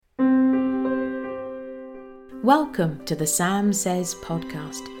Welcome to the Sam Says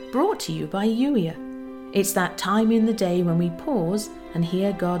podcast, brought to you by Youier. It's that time in the day when we pause and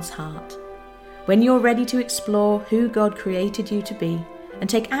hear God's heart. When you're ready to explore who God created you to be and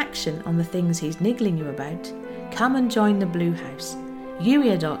take action on the things He's niggling you about, come and join the Blue House,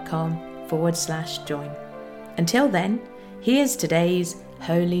 youier.com/join. Until then, here's today's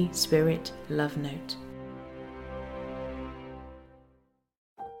Holy Spirit Love Note.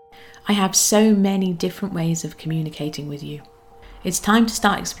 I have so many different ways of communicating with you. It's time to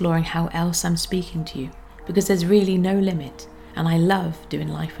start exploring how else I'm speaking to you, because there's really no limit, and I love doing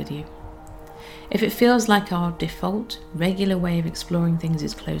life with you. If it feels like our default, regular way of exploring things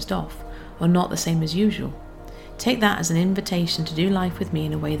is closed off, or not the same as usual, take that as an invitation to do life with me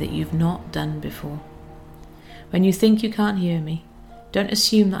in a way that you've not done before. When you think you can't hear me, don't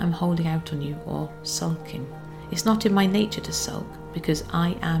assume that I'm holding out on you or sulking. It's not in my nature to sulk, because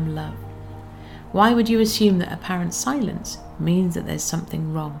I am love. Why would you assume that apparent silence means that there's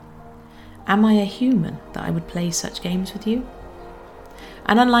something wrong? Am I a human that I would play such games with you?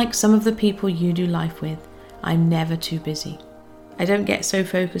 And unlike some of the people you do life with, I'm never too busy. I don't get so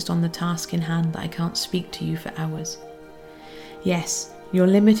focused on the task in hand that I can't speak to you for hours. Yes, you're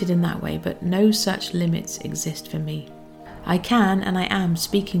limited in that way, but no such limits exist for me. I can and I am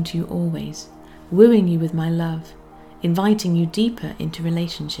speaking to you always, wooing you with my love, inviting you deeper into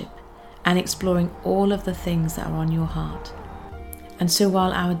relationship, and exploring all of the things that are on your heart. And so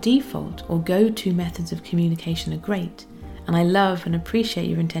while our default or go-to methods of communication are great, and I love and appreciate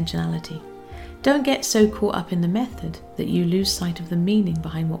your intentionality, don't get so caught up in the method that you lose sight of the meaning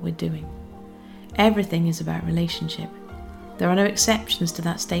behind what we're doing. Everything is about relationship. There are no exceptions to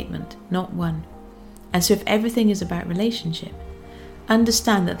that statement, not one. And so if everything is about relationship,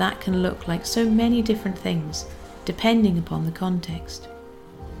 understand that that can look like so many different things, depending upon the context.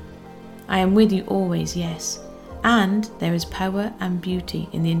 I am with you always, yes, and there is power and beauty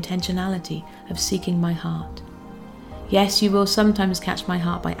in the intentionality of seeking my heart. Yes, you will sometimes catch my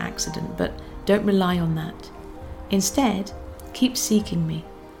heart by accident, but don't rely on that. Instead, keep seeking me,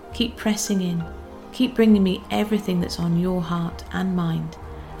 keep pressing in, keep bringing me everything that's on your heart and mind,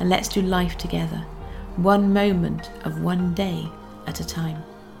 and let's do life together, one moment of one day at a time.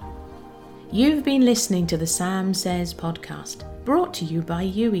 You've been listening to the Sam Says podcast, brought to you by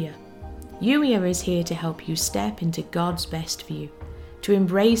Youier. Youier is here to help you step into God's best for you, to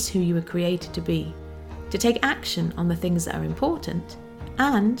embrace who you were created to be, to take action on the things that are important,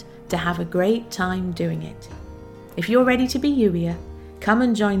 and to have a great time doing it. If you're ready to be Youier, come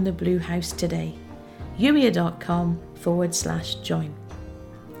and join the Blue House today, youier.com/join.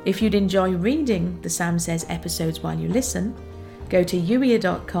 If you'd enjoy reading the Sam Says episodes while you listen, go to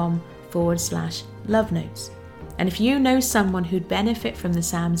youier.com/love notes. And if you know someone who'd benefit from the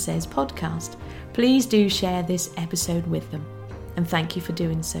Sam Says podcast, please do share this episode with them. And thank you for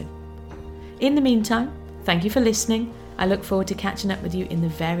doing so. In the meantime, thank you for listening. I look forward to catching up with you in the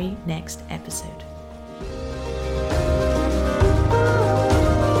very next episode.